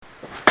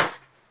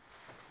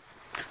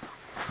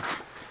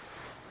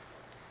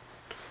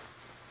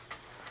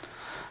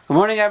Good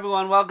morning,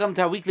 everyone. Welcome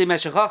to our weekly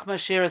Meshech Chochma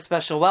share. A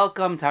special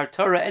welcome to our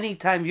Torah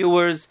Anytime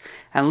viewers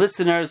and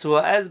listeners who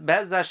will,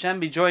 Bez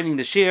Hashem, be joining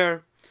the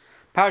share.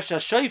 Parsha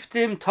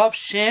Shoftim Tov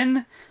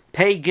Shin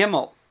Pei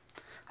Gimel.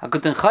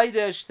 Hakuten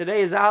Chaydesh.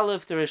 Today is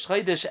Aleph, the Rish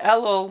Chaydesh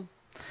Elul.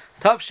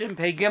 Tov Shin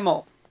Pei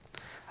Gimel.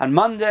 On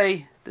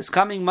Monday, this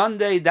coming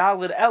Monday,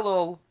 Dalet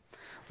Elul,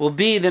 will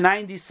be the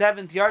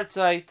 97th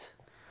yahrzeit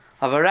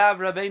of Arav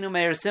Rabbeinu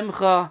Meir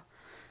Simcha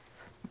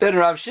ben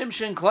Rav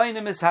Shimshon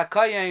Kleinim is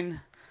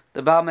Hakayin,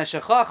 the Baal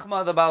Meshech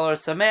Chochma, the Baal Or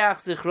Sameach,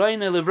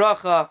 Zichroina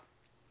Livracha.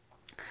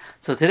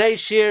 So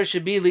today's shir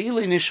should be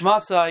Le'ili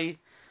Nishmasai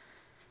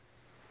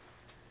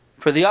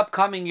for the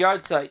upcoming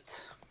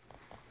yahrzeit.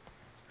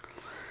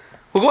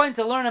 We're going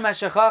to learn a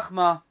Meshech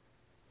Chochma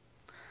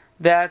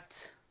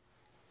that,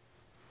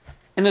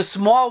 in a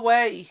small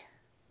way,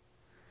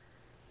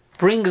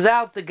 brings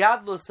out the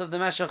gadlus of the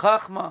Meshech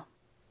Chochma.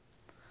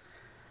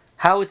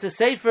 How it's a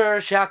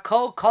sefer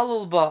she'akol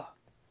kolul ba.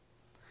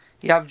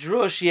 You have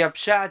drush, you have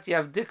pshat, you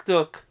have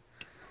diktuk,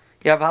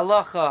 you have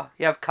halacha,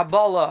 you have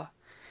kabbalah.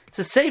 It's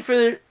a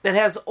sefer that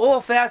has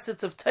all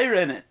facets of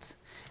Torah in it,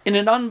 in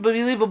an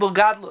unbelievable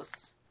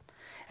gadlus.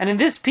 And in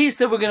this piece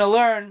that we're going to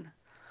learn,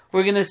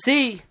 we're going to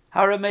see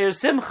how Reb Meir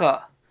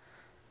Simcha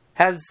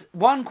has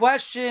one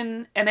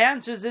question and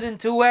answers it in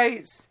two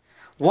ways.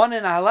 One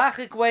in a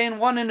halachic way and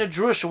one in a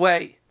drush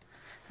way.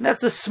 And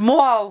that's a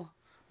small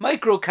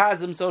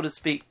microcosm, so to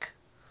speak.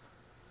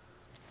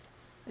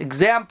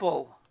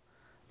 Example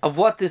of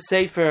what this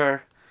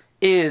sefer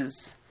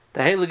is,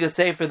 the Heilige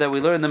Sefer that we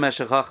learn the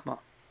Meshech Chochma.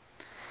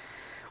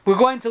 We're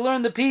going to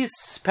learn the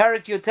piece,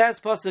 Parak Yotes,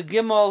 Pasuk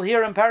Gimel.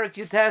 Here in Parak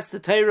Yotes, the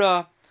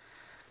Torah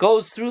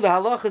goes through the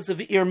halachas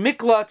of Ir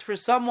Miklat. For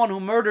someone who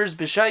murders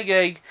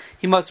B'Shaygeg,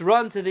 he must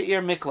run to the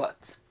Ir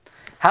Miklat.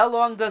 How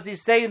long does he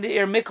stay in the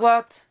Ir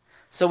Miklat?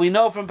 So we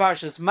know from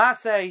Parshas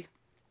Masei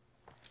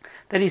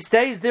that he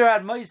stays there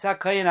at Mois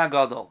HaKayin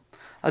HaGadol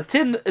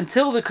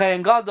until the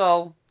Kayin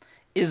Gadol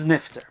is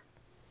nifter.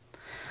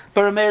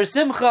 But Reb Meir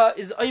Simcha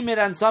is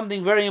oimed on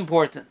something very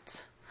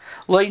important.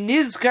 Lo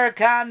nizkar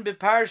kan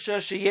beparsha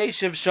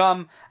sheyeshev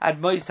sham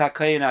ad Mois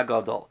HaKayin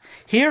HaGadol.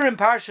 Here in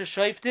Parsha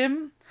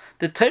Shoftim,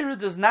 the Torah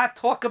does not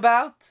talk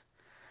about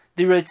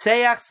the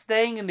Retzeach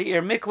staying in the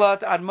Ir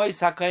Miklat ad Mois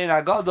HaKayin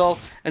HaGadol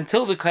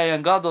until the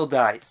Kayin Gadol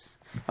dies.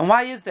 And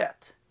why is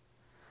that?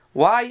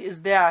 Why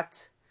is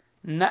that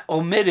not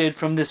omitted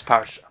from this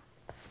parsha?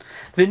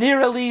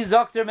 V'nira li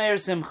Dr. Meir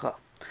Simcha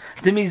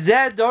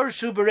demizeh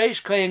dorshu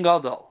b'reish Kayin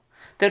Gadol.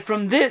 That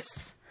from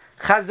this,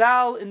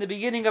 Chazal in the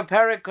beginning of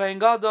Parak Kayin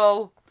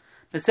Gadol,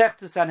 Meshech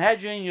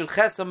Sanhedrin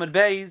Yulches Amud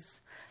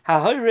Beis,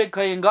 Hahoyreg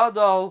Kayin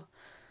Gadol,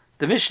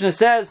 the Mishnah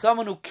says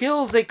someone who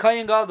kills a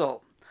Kayin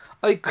Gadol,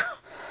 a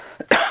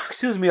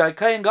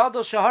Kayin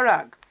Gadol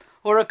shaharag,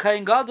 or a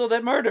Kayin Gadol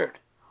that murdered,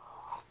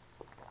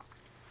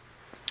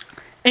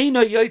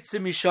 Eino Yoytze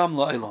Misham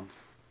La'ilam.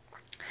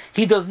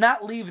 He does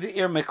not leave the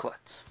Ir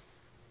Miklat.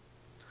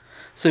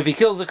 So if he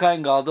kills a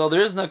Kayin Gadol, there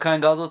is no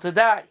Kayin Gadol to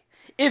die.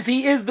 If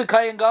he is the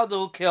Kayin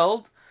Gadol who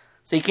killed,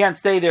 so he can't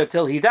stay there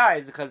till he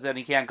dies, because then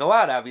he can't go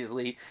out,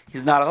 obviously.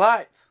 He's not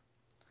alive.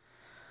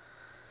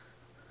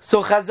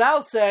 So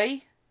Chazal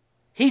say,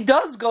 he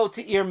does go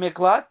to Ir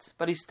Miklat,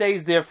 but he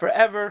stays there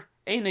forever.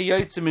 Eina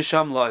Yoytze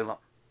Misham La'ilam.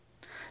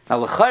 Now,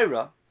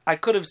 L'chaira, I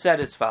could have said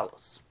as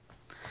follows.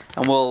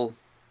 And we'll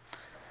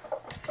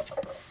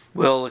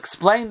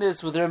explain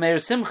this with Reb Meir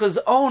Simcha's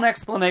own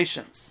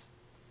explanations.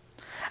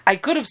 I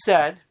could have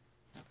said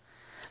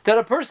that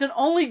a person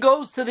only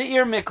goes to the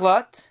Ir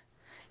Miklat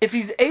if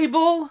he's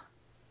able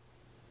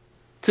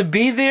to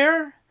be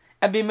there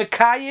and be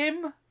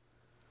Mekayim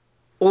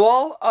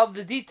all of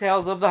the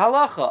details of the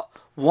halacha.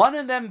 One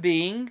of them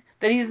being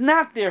that he's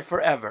not there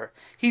forever.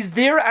 He's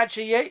there at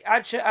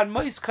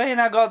Mois Kayin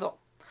HaGadol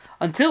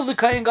until the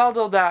Kayin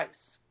Gadol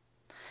dies.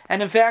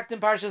 And in fact,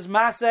 in Parshas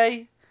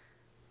Masei,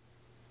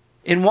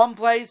 in one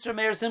place, Reb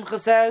Meir Simcha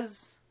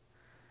says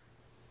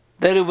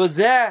that it was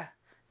there,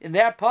 in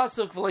that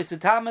pasuk,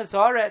 V'leisatamas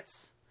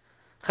Haaretz,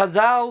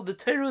 Chazal, the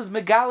Torah is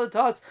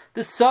megalatos,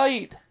 the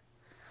side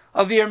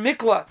of Ir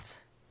Miklat,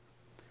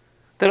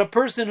 that a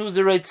person who's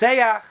a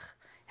Retzeach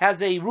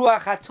has a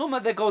Ruach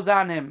HaTumah that goes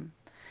on him,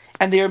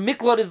 and the Ir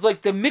Miklat is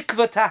like the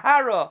mikvah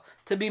tahara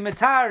to be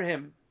metar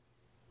him,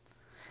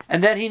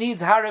 and then he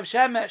needs Harav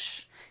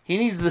Shemesh, he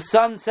needs the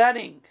sun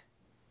setting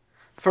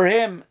for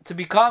him to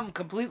become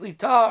completely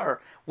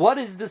tar. What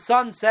is the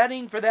sun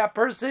setting for that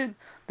person?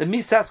 The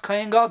Misas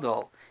Kayin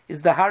Gadol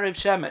is the Harav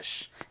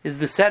Shemesh, is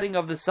the setting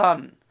of the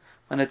sun.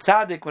 When a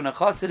tzaddik, when a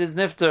chassid is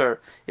nifter,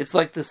 it's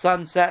like the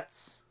sun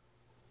sets.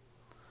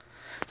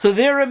 So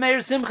there Reb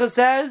Meir Simcha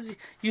says,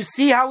 you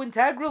see how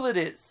integral it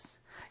is.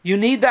 You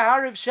need the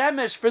Harav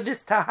Shemesh for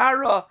this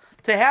tahara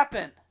to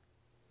happen.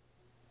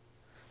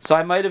 So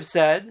I might have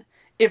said,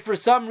 if for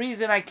some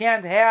reason I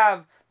can't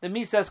have the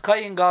Misas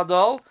Kayin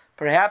Gadol,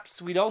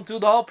 perhaps we don't do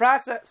the whole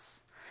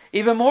process.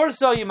 Even more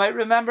so, you might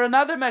remember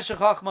another Meshech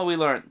Chochma we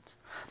learned.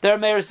 There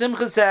Meir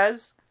Simcha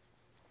says,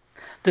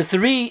 the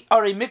three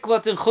Ari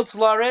Miklat in Chutz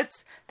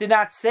La'aretz did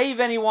not save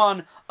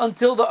anyone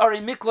until the Ari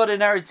Miklat in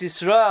Eretz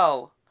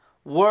Yisrael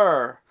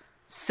were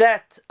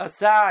set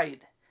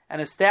aside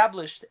and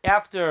established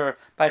after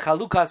by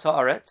Chalukas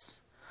Haaretz.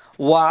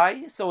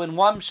 Why? So in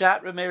one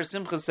shot, Rameir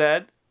Simcha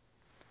said,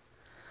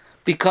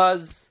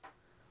 because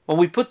when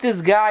we put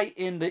this guy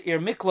in the Ir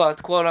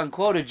Miklat, quote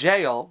unquote, a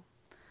jail,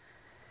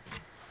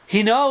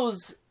 he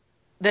knows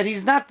that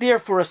he's not there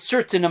for a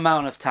certain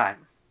amount of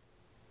time.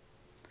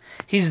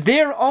 He's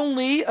there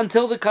only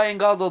until the Kohen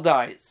Gadol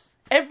dies.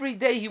 Every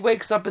day he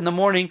wakes up in the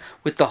morning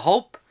with the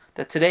hope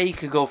that today he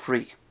could go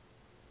free.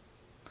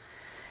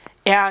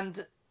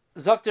 And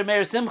Dr.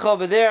 Meir Simcha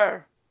over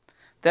there,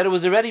 that it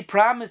was already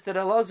promised that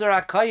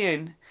Elazar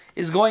HaKohen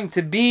is going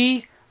to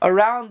be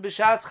around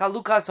B'shas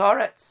Chalukas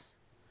Haaretz.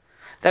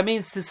 That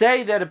means to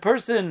say that a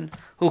person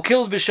who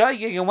killed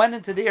B'shaygig and went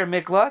into the Ir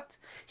Miklat,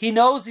 he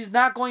knows he's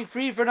not going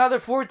free for another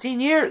 14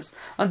 years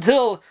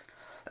until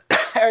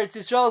Eretz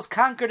Yisrael is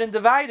conquered and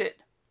divided.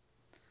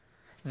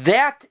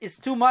 That is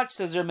too much,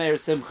 says Rameir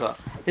Simcha.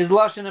 His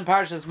lashon in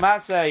Parshas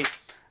Masei,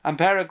 on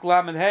Parak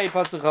Lamed Hey,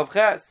 Pasuk Chav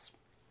Ches.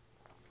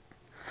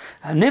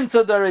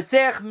 Nimtzad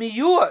Aretzech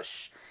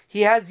miyush.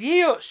 He has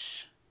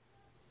yiyush.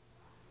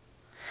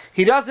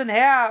 He doesn't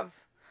have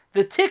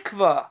the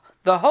tikva,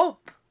 the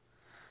hope,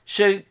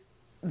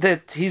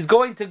 that he's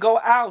going to go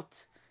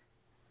out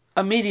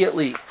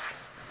immediately,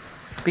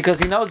 because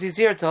he knows he's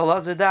here till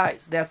Elazar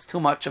dies. That's too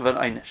much of an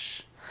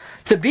einish.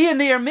 To be in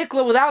the Ir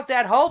Mikla without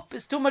that hope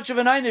is too much of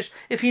an einish.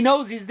 If he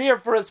knows he's there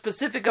for a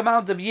specific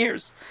amount of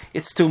years,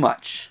 it's too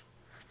much.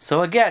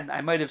 So again,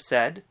 I might have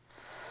said,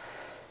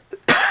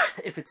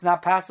 if it's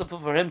not possible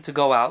for him to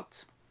go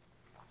out,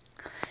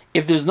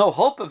 if there's no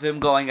hope of him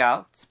going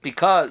out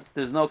because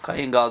there's no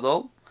Kohen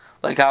Gadol,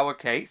 like our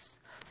case,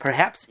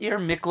 perhaps Ir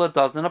Mikla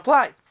doesn't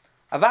apply.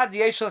 Avad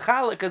yesh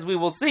l'chalik, as we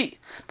will see.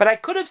 But I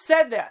could have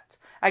said that.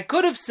 I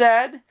could have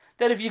said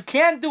that if you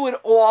can't do it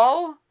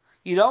all,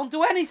 you don't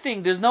do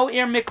anything. There's no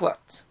Ir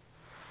Miklat.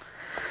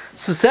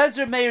 So says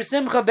Reb Meir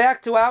Simcha,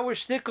 back to our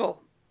shtickle,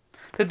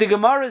 that the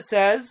Gemara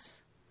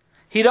says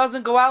he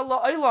doesn't go out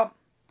la'olam.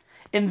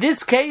 In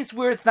this case,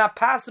 where it's not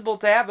possible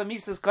to have a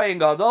Misas Kohen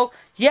Gadol,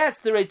 yes,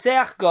 the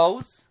Reitzeach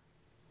goes,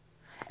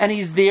 and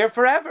he's there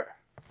forever.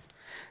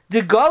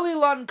 The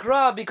Galilan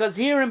Kra, because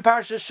here in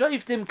Parsha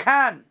Shoftim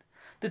can,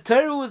 the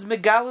Torah was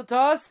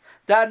megalatos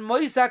that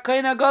Moisa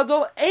Kohen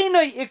Gadol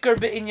einay ikar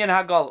be'inyan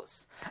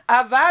hagalus.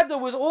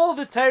 Avada, with all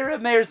the Torah,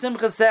 Meir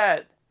Simcha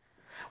said,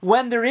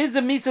 when there is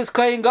a Mitzvahs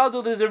Kohen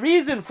Gadol, there's a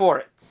reason for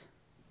it.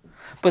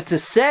 But to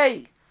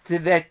say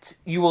that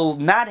you will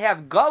not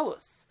have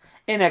galus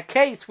in a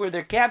case where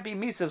there can't be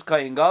Mitzvahs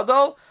Kohen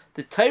Gadol,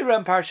 the Torah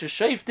in Parsha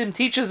Shoftim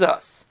teaches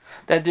us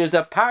that there's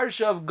a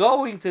parsha of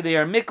going to the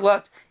Ir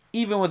Miklat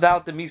even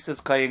without the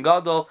Mitzvahs Kohen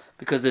Gadol,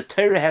 because the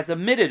Torah has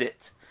omitted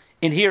it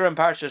in here in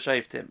Parsha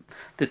Shoftim.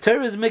 The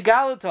Torah is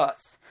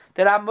megalatos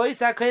that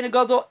Amois HaKohen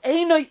Gadol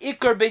einoi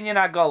ikar binyan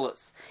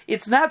hagalus.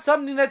 It's not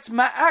something that's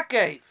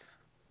ma'akev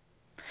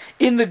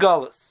in the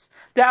galus.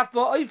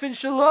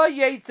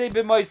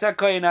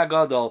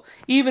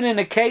 Even in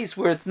a case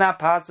where it's not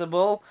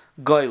possible,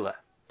 goyle.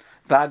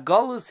 The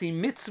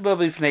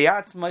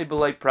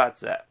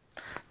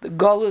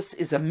galus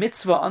is a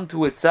mitzvah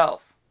unto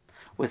itself,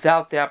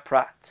 without that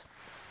prat.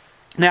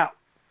 Now,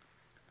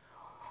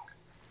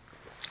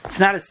 it's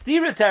not a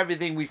stira to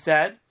everything we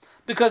said,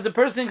 because the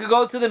person could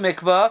go to the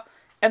mikvah,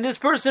 and this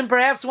person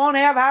perhaps won't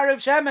have Harav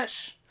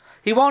Shemesh.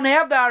 He won't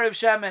have the Harav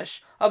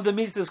Shemesh of the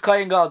Mises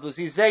Kohen Gadol.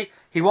 So you say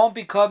he won't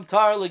become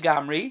Tar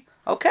Legamri.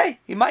 Okay,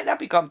 he might not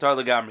become Tar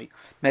Legamri.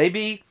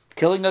 Maybe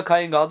killing a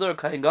Kohen Gadol or a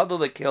Kohen Gadol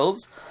that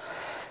kills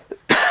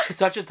is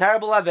such a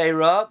terrible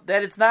Aveira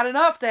that it's not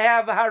enough to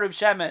have a Harav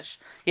Shemesh.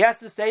 He has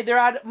to stay there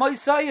at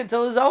Moisai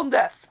until his own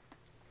death.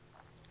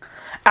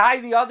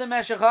 The other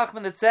Meshech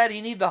Chochma that said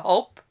he need the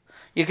hope,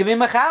 you can be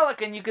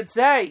mechalik and you could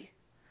say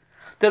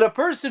that a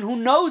person who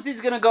knows he's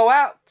going to go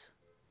out,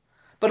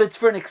 but it's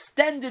for an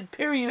extended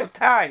period of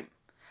time,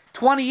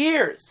 20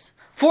 years,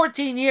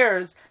 14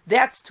 years,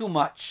 that's too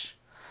much.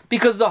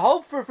 Because the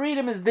hope for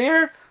freedom is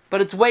there,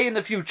 but it's way in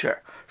the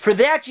future. For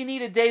that you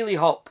need a daily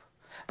hope.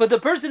 But the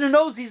person who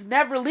knows he's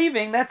never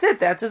leaving, that's it,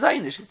 that's his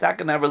einish. He's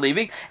not never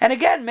leaving. And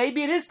again,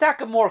 maybe it is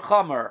taka more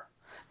chamer.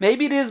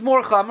 Maybe it is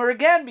more chamer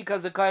again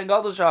because of Kohen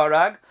Gadol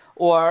Shaharag,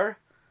 or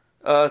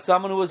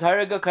someone who was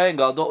Harag a Kohen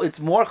Gadol, it's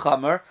more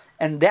chamer,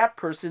 and that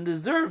person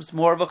deserves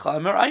more of a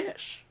chamer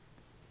einish.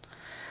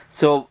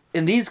 So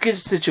in these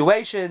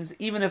situations,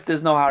 even if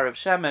there's no Harav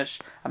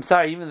Shemesh,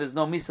 even if there's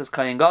no Misas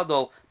Kohen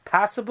Gadol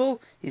possible,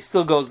 he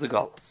still goes the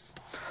Galus.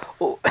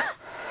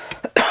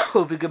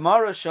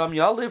 V'Gemara sham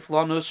yalif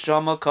lanus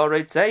shama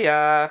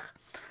kareitzeach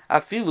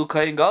afilu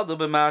Kohen Gadol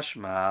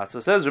b'mashma. So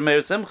says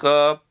Rameir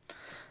Simcha,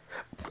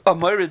 a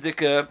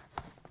Moiradika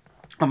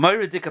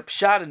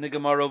pshat in the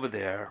Gemara over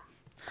there,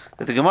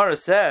 that the Gemara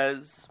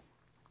says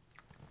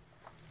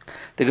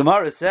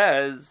ve'ema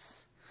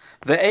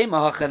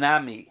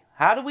hachanami.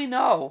 How do we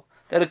know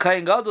that a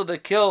Kohen Gadol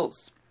that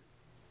kills,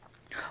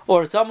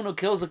 or someone who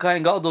kills a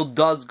Kohen Gadol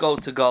does go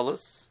to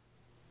Galus?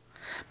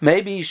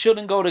 Maybe he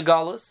shouldn't go to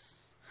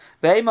Galus.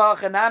 Ve'ema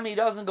hachanami, he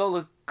doesn't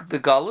go to the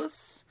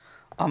Galus.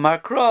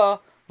 Amarkra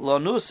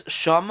Lonus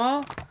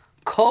Shama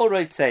Kol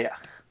Reitzeach.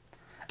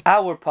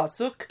 Our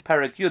pasuk,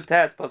 Parak Yud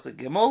Tes pasuk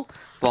Gimel,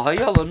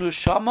 V'haya Lonus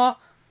Shama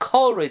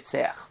Kol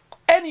Reitzeach.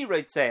 Any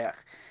Reitzeach.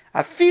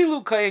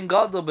 Afilu Kayin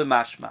Gadol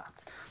b'mashma.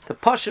 The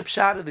Pashup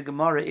Pshat of the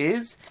Gemara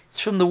is, it's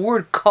from the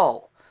word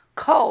Kol.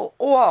 Kol,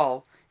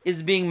 all,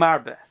 is being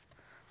marbe.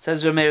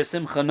 Says Rameir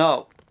Simcha,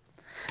 no.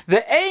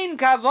 Ve'ein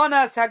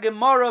kavonas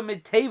hagemara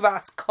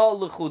mitevas kol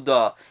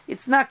l'chuda.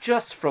 It's not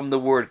just from the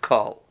word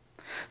kol.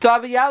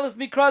 Ta'aviyalef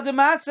mikra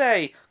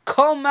demasei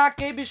kol make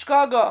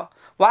bishkaga.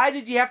 Why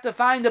did you have to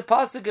find a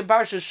pasuk in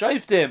Parshas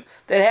Shoftim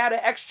that had an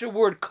extra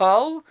word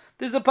kol?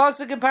 There's a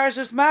pasuk in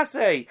Parshas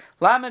Masei.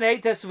 Lamed Hey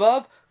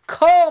Tesvav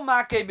kol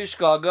make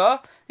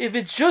bishkaga. If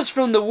it's just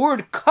from the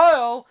word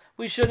kol,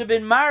 we should have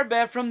been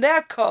marbe from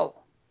that kol.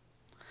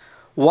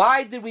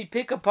 Why did we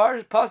pick a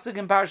pasuk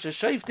in Parsha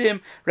Shoftim?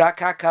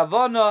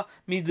 Rakakavana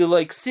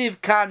midiloik siv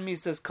kan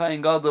misas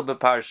kain gadol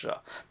beparsha.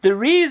 The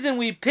reason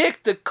we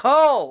picked the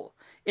kol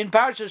in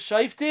Parsha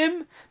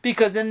Shoftim,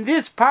 because in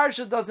this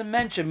parsha doesn't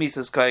mention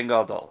misas kain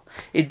gadol.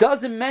 It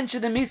doesn't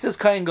mention the misas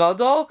kain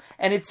gadol,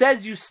 and it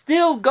says you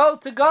still go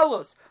to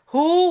galus.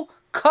 Who?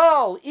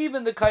 Kol.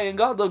 Even the kain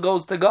gadol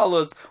goes to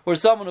galus, or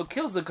someone who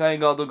kills the kain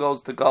gadol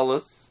goes to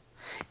galus,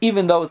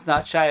 even though it's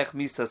not shaykh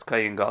misas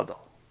kain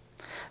gadol.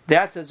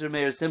 That, says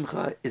Rameir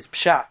Simcha, is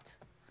pshat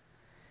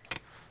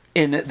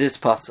in this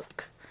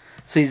pasuk.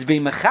 So he's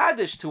being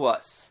mechadish to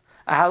us.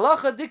 A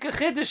halacha dika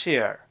chiddush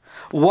here.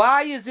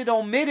 Why is it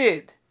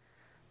omitted?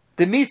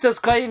 The misas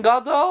kayin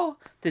gadol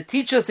to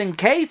teach us in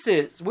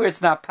cases where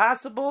it's not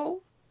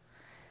possible,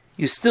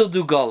 you still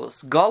do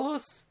galus.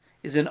 Galus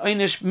is an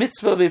einish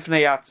mitzvah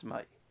b'fnei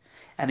atzmai.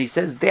 And he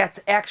says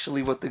that's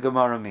actually what the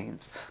Gemara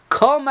means.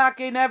 Kol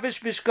makei nefesh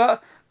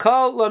bishka,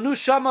 kol lanu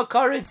shama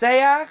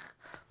karetzeach,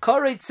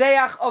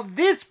 Koretzeach of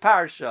this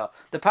parsha,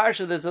 the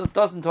parsha that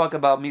doesn't talk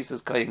about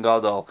Misas Kayin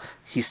Gadol,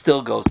 he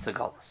still goes to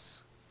Galus.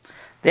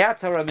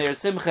 That's how Rameir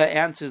Simcha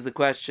answers the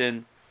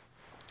question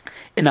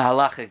in a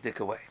halachic dik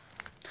way.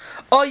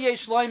 O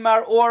yesh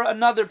loymar, or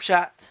another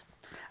pshat.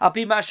 Al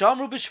pi ma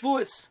she'amru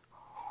b'Shvuos.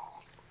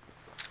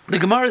 The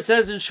Gemara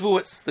says in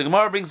Shvuos, the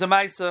Gemara brings a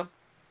Maisa.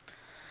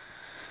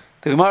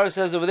 The Gemara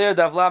says over there,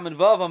 Dav Lamed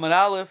Vav Amud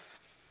Aleph,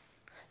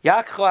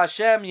 Yakcho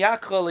Hashem,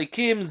 Yakcho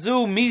Likim,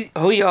 Zu Mi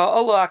Huya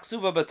Allah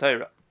Aksuva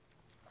B'Torah.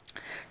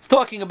 It's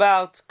talking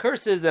about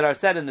curses that are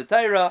said in the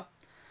Torah.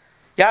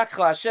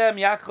 Yakcho Hashem,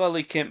 Yakcho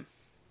Likim.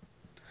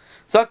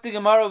 Zakti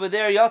Gemara over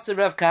there, Yosef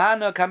Rav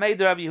Kahana, Kameid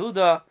Rav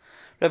Yehuda.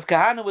 Rav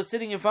Kahana was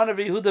sitting in front of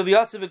Yehuda,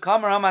 Yosef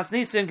V'Kamar Hamas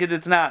Nisin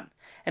Kedetnan.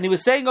 And he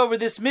was saying over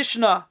this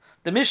Mishnah,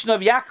 the Mishnah of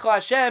Yakcho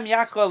Hashem,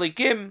 Yakcho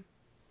Likim.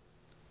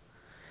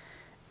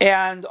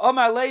 And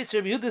Omar Leis,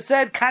 Rav Yehuda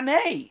said,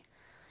 Kanei.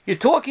 You're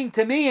talking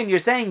to me and you're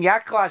saying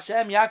Yakra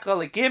Hashem, Yakra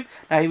Likim.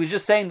 Now he was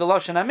just saying the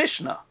Lashon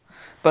HaMishnah.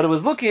 But it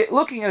was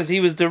looking as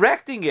he was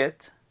directing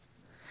it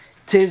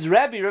to his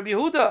Rabbi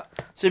Yehuda.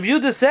 So Rabbi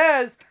Yehuda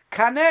says,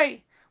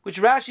 Kanei, which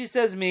Rashi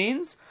says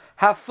means,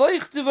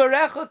 Hafoich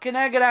Devarecha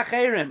Keneged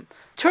Acherim.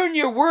 Turn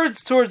your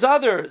words towards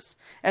others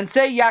and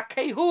say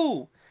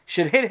Yakehu.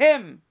 Should hit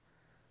him.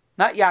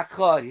 Not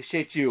Yakra, he should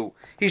hit you.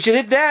 He should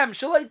hit them.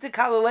 Shalai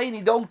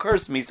Tekalaleini, don't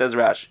curse me, says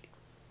Rashi.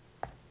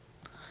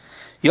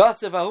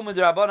 Yosef Ahumad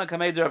Rabbana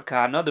Kameid Rav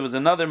Kahana. There was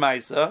another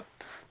Maisa.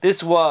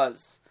 This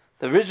was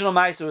the original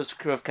Maisa was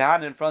Rav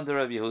Kahana in front of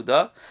Rav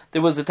Yehuda.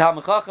 There was a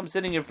Talmid Chacham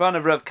sitting in front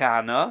of Rav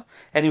Kahana,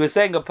 and he was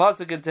saying a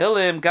pasuk in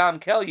Tehillim, Gam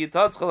Kel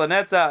Yitotzchol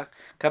Hanetzach,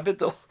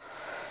 Kapitel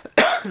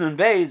Nun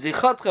Beis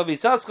Zichotcha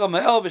V'Sascha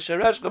Me'el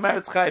V'Sharesh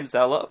Gomeretz Chaim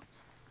Sela.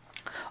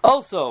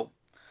 Also,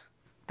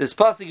 this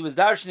pasuk he was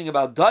darshaning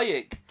about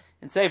Dayik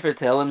in Sefer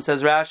Tehillim,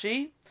 says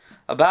Rashi,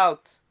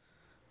 about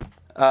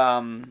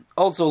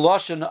also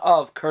lashon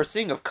of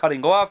cursing, of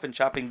cutting off and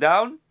chopping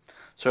down.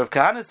 So Rav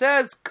Kahana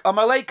says,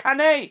 Amalei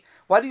Kanei,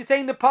 why are you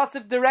saying the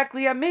pasuk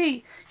directly at me?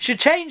 You should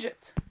change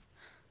it.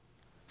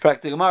 Why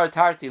do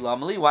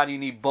you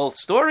need both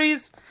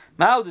stories?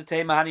 I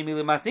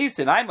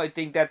might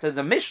think that's as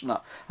a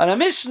Mishnah. On a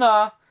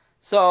Mishnah,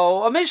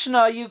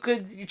 you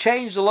could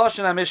change the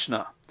lashon of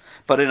Mishnah.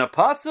 But in a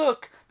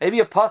pasuk, maybe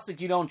a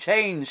pasuk you don't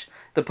change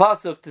the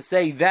pasuk to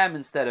say them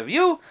instead of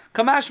you.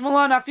 Kamash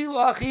malan afilu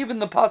ach, even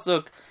the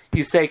pasuk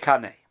you say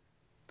kanei.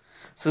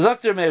 So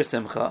Dr. Meir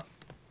Simcha.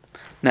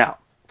 Now,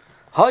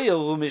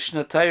 hayalu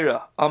Mishnah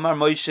Torah Amar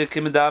Moshe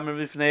kimedamer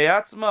b'fnei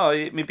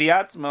atzmai mipi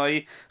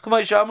atzmai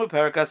ch'may shamu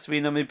perikas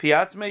svina mipi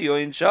atzmai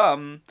yoin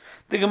sham.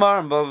 The Gemara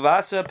in Bava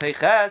Basra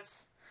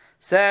Peiches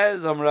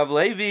says Rav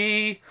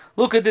Levi.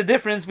 Look at the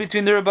difference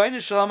between the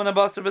Rabbeinu Shalom and the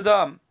Basar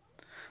V'Dam.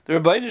 The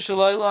Rabbeinu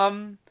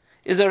Shalom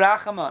is a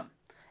Rachaman,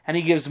 and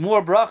he gives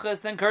more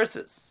brachas than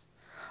curses.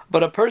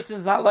 But a person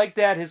is not like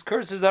that. His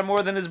curses are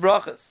more than his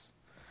brachas.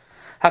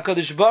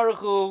 HaKadosh Baruch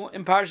Hu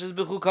in Parshas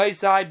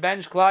B'chukaisai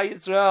bench Klal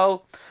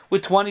Yisrael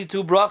with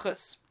 22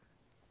 brachas,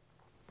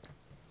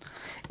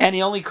 and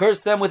he only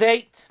cursed them with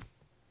 8.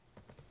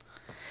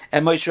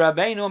 And Moshe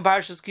Rabbeinu in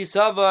Parshas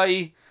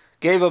Kisavai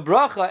gave a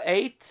bracha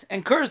 8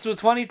 and cursed with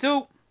 22.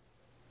 And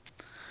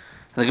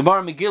the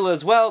Gemara Megillah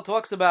as well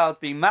talks about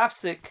being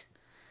mafsik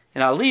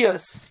in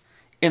Aliyas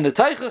in the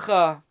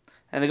Teichacha,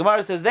 and the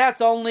Gemara says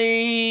that's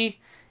only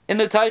in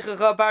the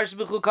Teichacha Parshas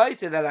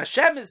B'chukaisa that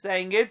Hashem is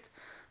saying it.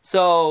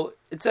 So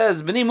it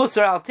says B'ni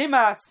Musar al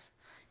Timas.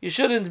 You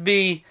shouldn't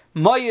be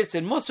moyis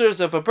and musar.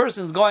 So if a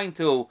person's going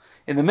to,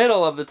 in the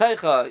middle of the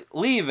teicha,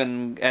 leave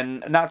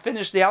and not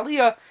finish the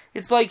aliyah,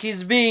 it's like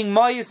he's being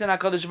moyis and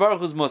HaKadosh Baruch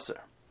Hu's musar.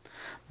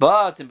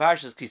 But in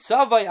Parshas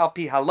Kisavai, al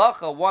pi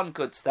halacha, one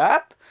could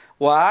stop.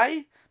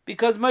 Why?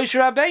 Because Moshe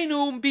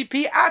Rabbeinu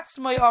bipi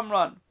atzmai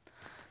amran.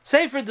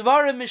 Sefer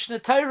Devarim Mishnah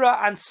Torah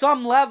on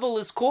some level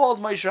is called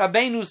Moshe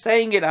Rabbeinu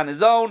saying it on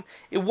his own.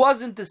 It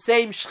wasn't the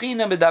same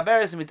Shechina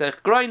medaberes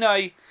mitach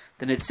groinai.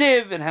 The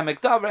Netziv and Hamek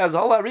Davar has a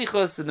whole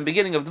arichos in the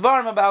beginning of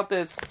Devarim about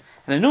this,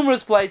 and in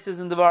numerous places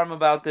in Devarim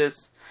about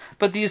this.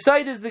 But the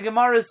Yesod is the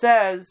Gemara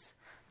says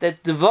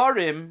that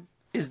Devarim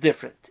is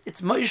different.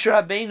 It's Moshe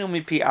Rabbeinu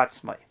mipi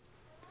atzmai.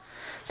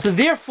 So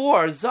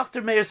therefore,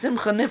 Dr. Meir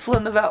Simcha Nifla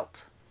in the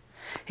Welt.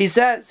 He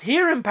says,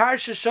 here in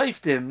Parsha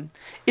Shoftim,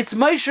 it's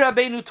Moshe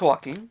Rabbeinu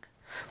talking,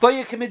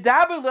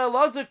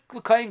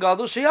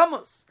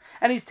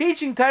 and he's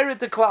teaching Torah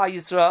to Klal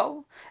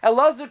Yisrael.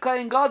 Elazar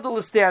Kohen Gadol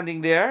is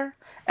standing there,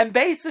 and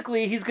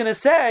basically he's going to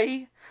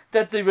say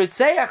that the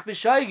Ritzeach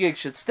B'Shoigig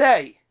should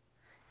stay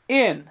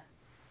in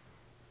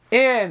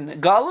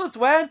Galus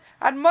when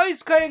at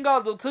Moshe Kohen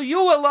Gadol till you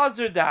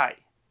Elazar die.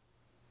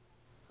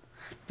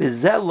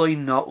 V'zeloi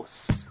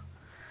knows.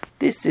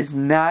 This is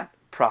not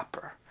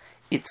proper.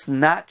 It's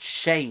not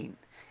shame.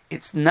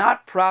 It's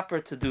not proper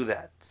to do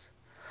that.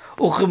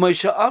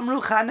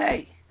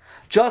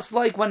 Just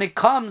like when it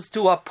comes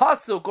to a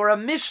pasuk or a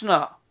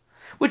mishnah,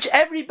 which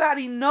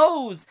everybody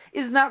knows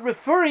is not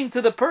referring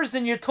to the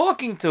person you're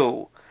talking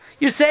to.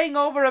 You're saying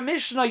over a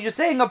mishnah, you're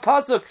saying a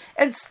pasuk,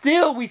 and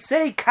still we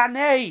say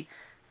kanei.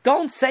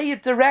 Don't say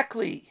it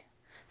directly.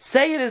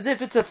 Say it as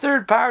if it's a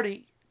third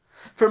party.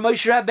 For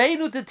Moshe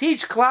Rabbeinu to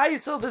teach Klal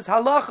Yisrael this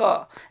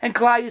halacha, and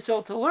Klal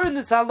Yisrael to learn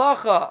this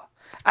halacha,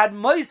 Ad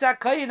Moshe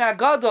Kohen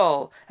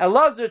Agadol,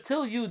 Elazar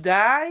till you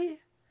die,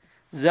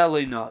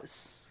 Zeloi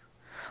nos.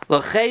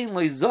 L'chein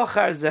lo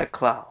zochar ze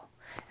klal.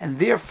 And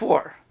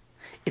therefore,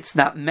 it's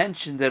not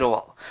mentioned at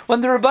all.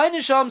 When the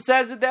Rabbeinu Shalom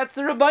says it, that's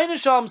the Rabbeinu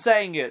Shalom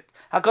saying it.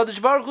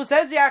 HaKadosh Baruch Hu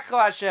says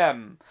Yacho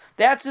Hashem.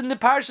 That's in the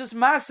Parshas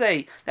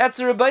Masei. That's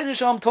the Rabbeinu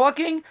Shalom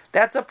talking.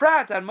 That's a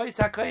prat on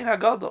Moshe Kohen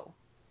Agadol.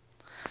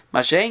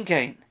 Mashen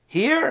Kain.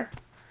 Here,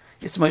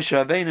 it's Moshe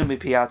Rabbeinu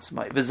mipi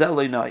atzmai.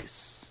 V'zeloi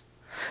nos.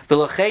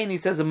 V'lachein, he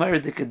says a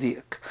Meredith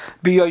Kadiyak.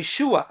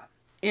 B'Yeshua,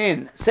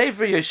 in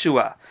Sefer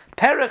Yeshua,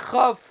 Perech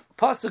Chav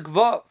Pasuk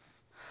Vav.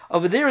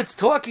 Over there it's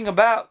talking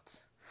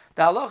about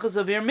the halachas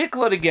of Ir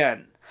Miklat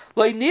again.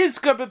 Lo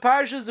nizkar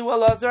b'parshas hu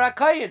Elazar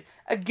HaKohen.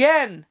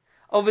 Again,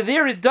 over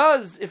there it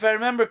does, if I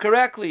remember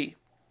correctly,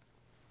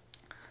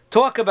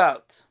 talk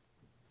about.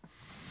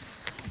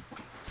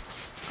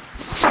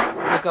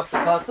 Let's look up the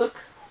pasuk.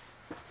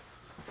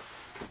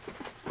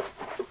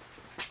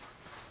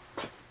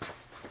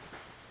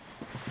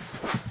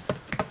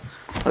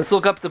 Let's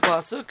look up the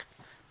pasuk.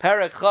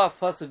 Perek Chav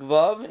Pasuk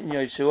Vav in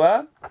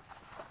Yeshua.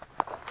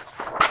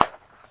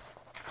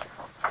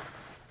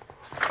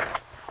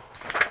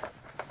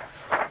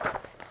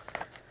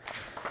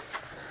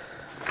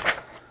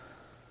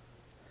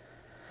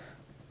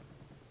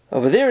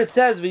 Over there it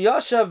says,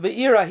 "V'yashav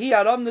be'ira hi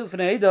aram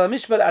nilfnei edel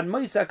mishpat ad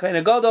Moshe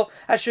Kohen Gadol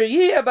asher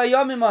yiyeh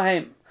bayamim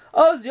ahem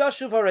oz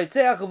yashuv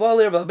hareitzeach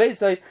v'alir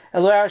b'beisai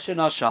eloar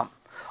shenasham."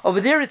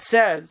 Over there it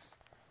says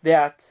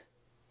that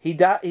he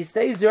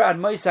stays there at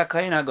Moshe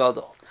Kohen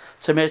Gadol.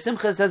 So Meir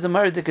Simcha says a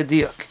Meredith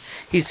Kadiyuk.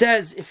 He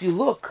says, if you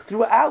look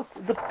throughout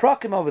the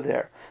prakim over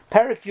there,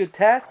 Perek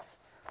Yutes,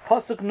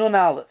 Pasuk Nun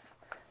Aleph.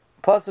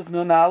 Pasuk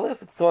Nun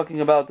Aleph, it's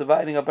talking about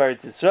dividing up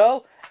Eretz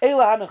Yisrael.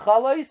 Eila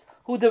HaNechalais,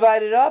 who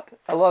divided up?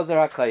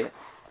 Elazar HaKohen.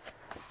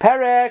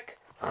 Perek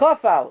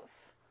Chaf Aleph.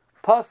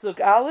 Pasuk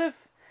Aleph,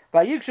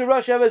 Vayikshu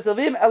Rosh Eves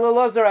Levim,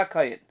 Elazar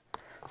HaKohen.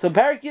 So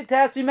Perek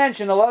Yutes, we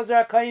mentioned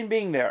Elazar HaKohen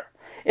being there.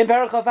 In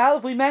Perek Chaf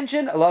Aleph, we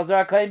mentioned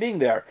Elazar HaKohen being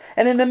there.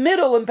 And in the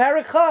middle, in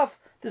Perek Chaf,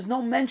 there's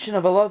no mention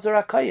of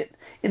Elazar HaKohen.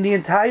 In the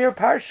entire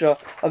parsha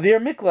of Ir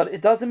Miklat,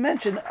 it doesn't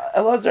mention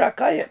Elazar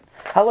HaKohen.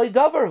 Haloi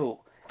Davarhu.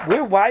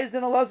 Why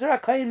isn't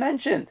Elazar HaKohen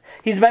mentioned?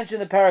 He's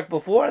mentioned the parak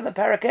before and the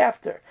parak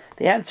after.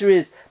 The answer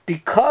is,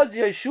 because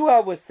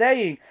Yeshua was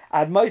saying,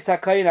 Ad Moshe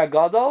HaKohen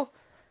Agadol,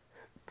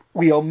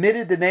 we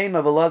omitted the name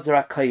of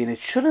Elazar HaKohen. It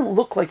shouldn't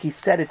look like he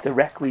said it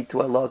directly to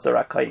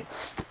Elazar HaKohen.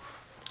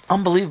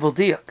 Unbelievable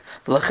diak.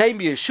 V'lachem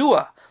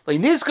Yeshua,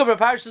 Nizkar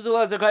b'parshas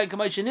Elazar HaKohen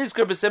k'moishe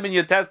nizkar b'simin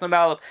Yotes Nun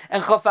Aleph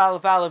and Chaf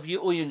Aleph Aleph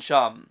Yu'uyin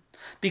Sham.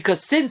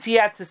 Because since he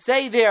had to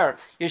say there,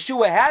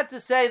 Yeshua had to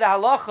say the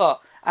halacha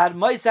at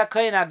Moshe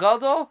HaKohen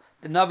Agadol,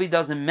 the Navi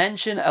doesn't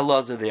mention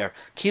Elazar there.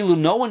 Kilu,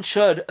 no one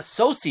should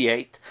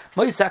associate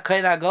Moshe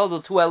HaKohen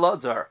Agadol to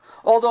Elazar.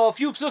 Although a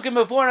few psukim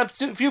before and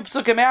a few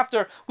psukim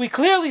after, we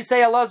clearly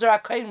say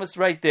Elazar HaKohen was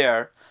right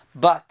there,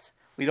 but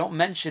we don't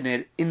mention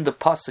it in the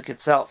pasuk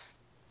itself.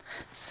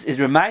 It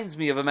reminds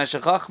me of a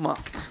Meshech Chochma.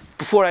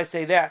 Before I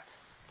say that,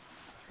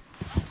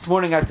 this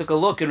morning I took a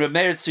look in Reb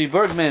Meir Tzvi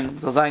Bergman,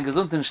 so sein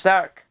gesund und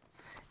stark,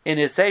 in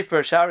his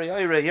Sefer Shari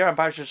Oire here on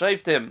Parsha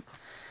Shoftim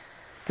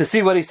to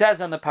see what he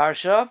says on the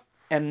Parsha,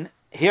 and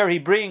here he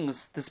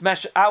brings this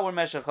our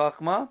Meshech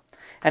Chochma,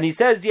 and he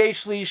says,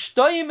 Yesh li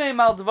shtoimim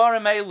al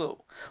dvarim elu.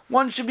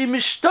 One should be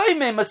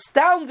mishtoimim,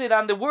 astounded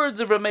on the words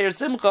of Rameir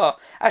Simcha,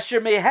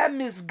 asher mehem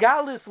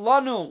misgalis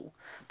lanu,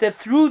 that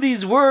through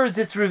these words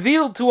it's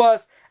revealed to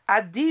us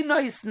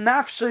Adinois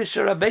nafshay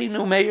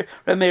sherabeinu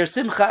Rameir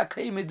Simcha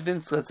kaimid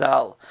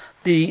vintzratzal.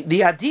 The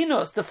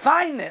adinos, the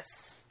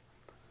fineness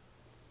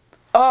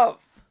of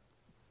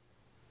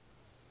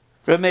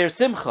Rameir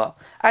Simcha,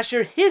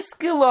 asher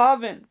hiskil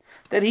lahavin,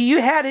 that he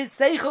had his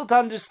seichel to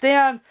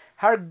understand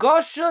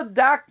hargosha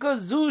daka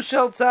zu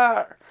shel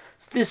tzar,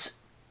 this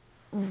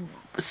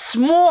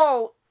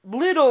small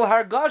little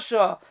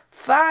hargosha,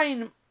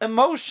 fine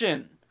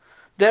emotion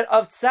that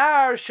of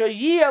tsar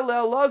shayia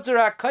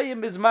le'elazar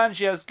hakayim bizman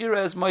she'azkira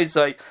es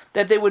Moshe,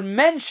 that they would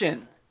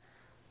mention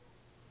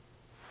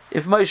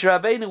if Moshe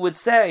Rabbeinu would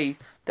say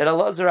that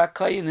Elazar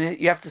HaKohen,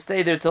 you have to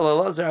stay there till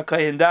Elazar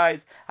HaKohen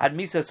dies, ad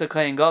misas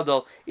HaKohen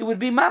Gadol, it would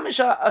be mamish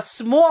a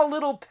small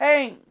little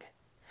pang.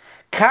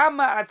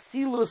 Kama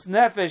atzilus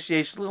nefesh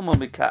yesh lumo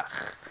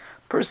mikach.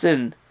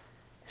 Person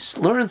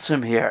learns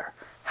from here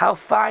how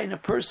fine a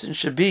person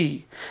should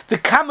be. The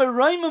kama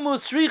roimim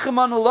usrichim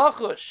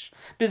anulachush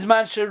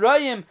bizman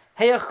sheroyim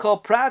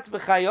heichol prat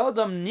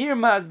b'chayodam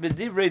nirmaz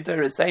b'divrei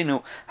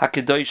tereseinu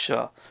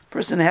hakedoisha.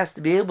 Person has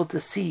to be able to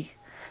see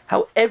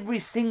how every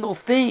single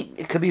thing,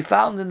 it can be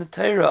found in the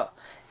Torah,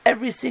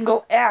 every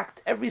single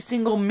act, every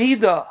single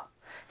midah.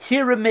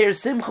 Here Rameir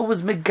Simcha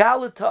was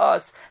megala to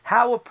us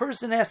how a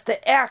person has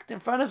to act in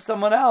front of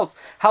someone else,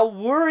 how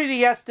worried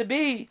he has to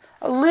be.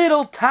 A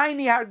little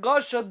tiny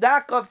hargosha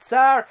dak of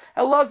tsar,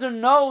 Elazar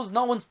knows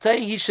no one's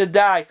saying he should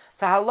die.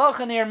 So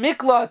halacha near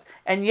miklat,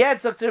 and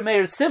yet Dr.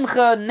 Rameir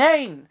Simcha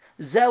nein.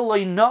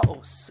 Zeloi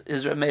knows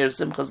is Rameir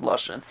Simcha's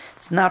lashon.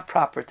 It's not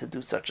proper to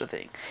do such a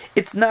thing.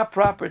 It's not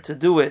proper to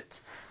do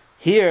it.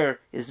 Here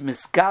is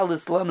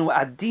Miskalis Lanu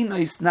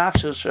Adinois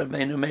Nafshel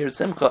Shabbeinu Meir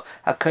Simcha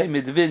Hakayim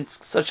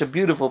Edvinsk, such a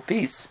beautiful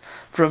piece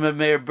from a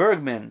Meir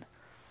Bergman,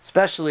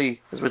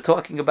 especially as we're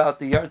talking about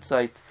the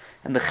yahrzeit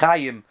and the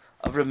Chayim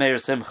of Rameir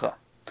Simcha.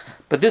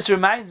 But this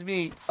reminds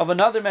me of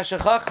another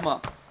Meshech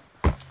Chochma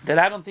that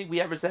I don't think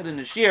we ever said in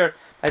a shir.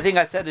 I think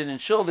I said it in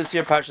Shul this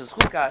year, Parshas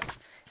Chukas,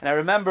 and I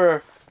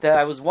remember that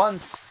I was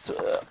once,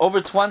 over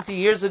 20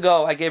 years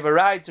ago, I gave a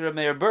ride to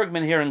Rameir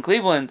Bergman here in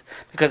Cleveland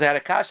because I had a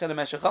kasha on a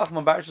Meshech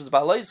Chochma Parshas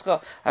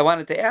Ba'aloischa. I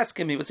wanted to ask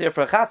him, he was here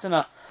for a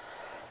chasana.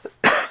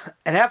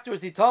 And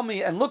afterwards he told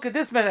me, and look at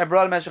this, I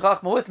brought a Meshech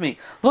Chochma with me.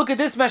 Look at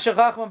this Meshech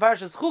Chochma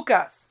Parshas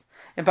Chukas.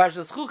 In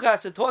Parshas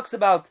Chukas it talks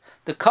about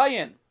the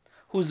Kayin,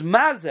 who's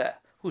mazeh,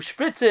 who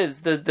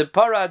spritzes the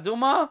para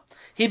aduma,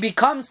 he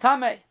becomes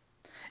tameh.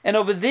 And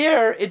over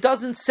there, it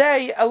doesn't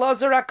say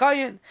Elazar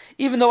HaKohen,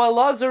 even though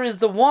Elazar is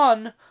the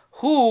one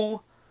who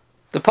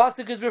the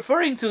pasuk is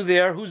referring to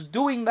there, who's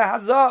doing the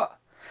hazah.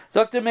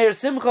 Dr. Meir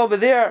Simcha over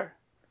there,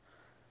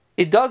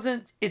 it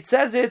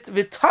says it,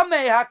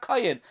 V'tamei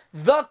HaKohen,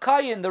 the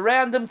Kohen, the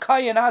random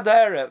Kohen ad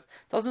ha'erev.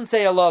 Doesn't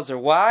say Elazar.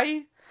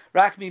 Why?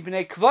 Rakmi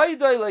b'nei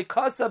kvoidoi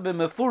le'kasa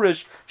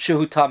b'mefurish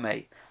shehu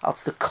tamei.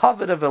 It's the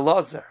covet of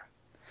Elazar.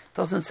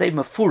 Doesn't say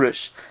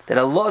mafurish that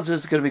Elazar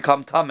is going to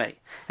become tamei.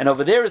 And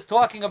over there is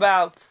talking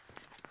about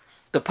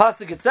the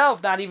pasuk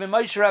itself, not even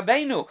Moshe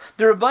Rabbeinu,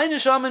 the Rabbeinu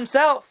Shalom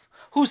himself,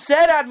 who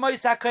said ad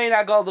Moshe HaKohen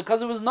HaGadol, because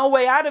there was no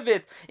way out of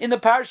it in the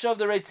parsha of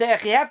the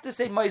Reitzach. You have to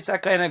say Moshe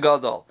HaKohen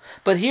HaGadol.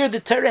 But here the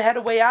Torah had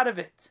a way out of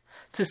it,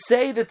 to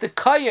say that the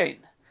Kohen,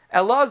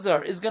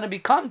 Elazar, is going to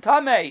become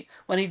Tamei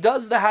when he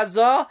does the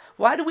Hazah.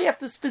 Why do we have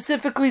to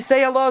specifically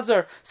say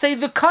Elazar? Say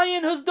the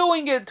Kohen who's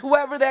doing it,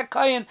 whoever that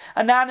Kohen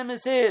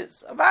anonymous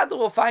is. Avada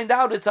will find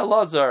out it's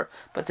Elazar.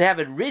 But to have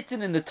it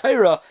written in the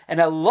Torah, and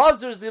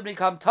Elazar is going to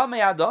become Tamei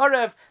ad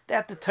ha'arev,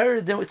 that the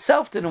Torah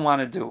itself didn't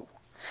want to do.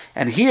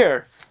 And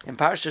here, in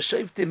Parsha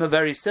Shoftim, a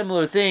very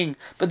similar thing,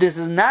 but this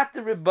is not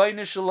the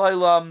Rebbeinu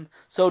Shalom,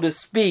 so to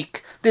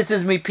speak. This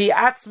is Mipi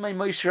Atzmai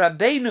Moshe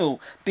Rabbeinu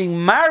being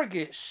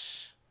margish,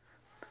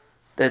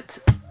 that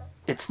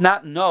it's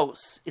not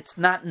nos, it's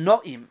not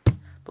noim,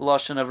 the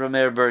lashon of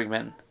Rameir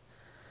Bergman,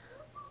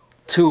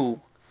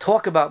 to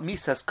talk about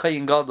Misas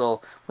Kohen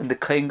Gadol when the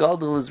Kohen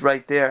Gadol is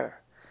right there.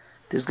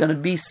 There's going to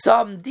be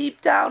some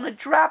deep down, a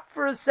drop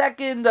for a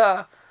second,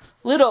 a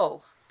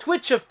little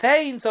twitch of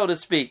pain, so to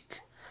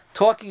speak,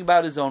 talking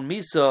about his own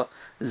Misa,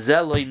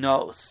 Zeloi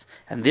nos,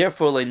 and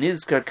therefore le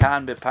nizkar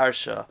kan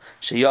beparsha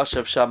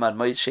sheyoshav sham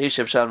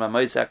sheishav sham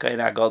Moshe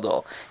HaKohen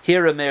HaGadol.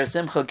 Here Rameir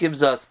Simcha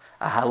gives us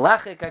a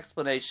halachic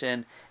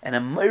explanation and a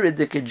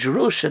meridik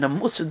drush and a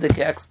musadik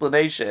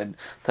explanation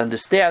to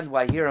understand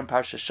why here in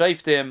Parsha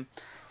Shoftim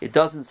it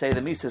doesn't say the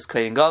Misas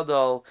Kohen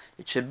Gadol.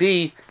 It should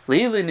be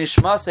Leili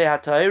Nishmasei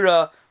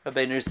HaTorah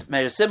Rabbeinu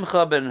Meir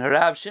Simcha ben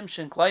Harav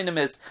Shimshon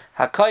Kleinimis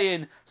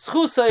HaKohen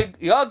Schusay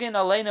Yagin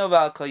Aleinu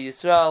V'Al Kol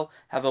Yisrael.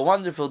 Have a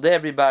wonderful day,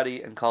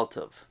 everybody, and Kol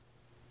Tov.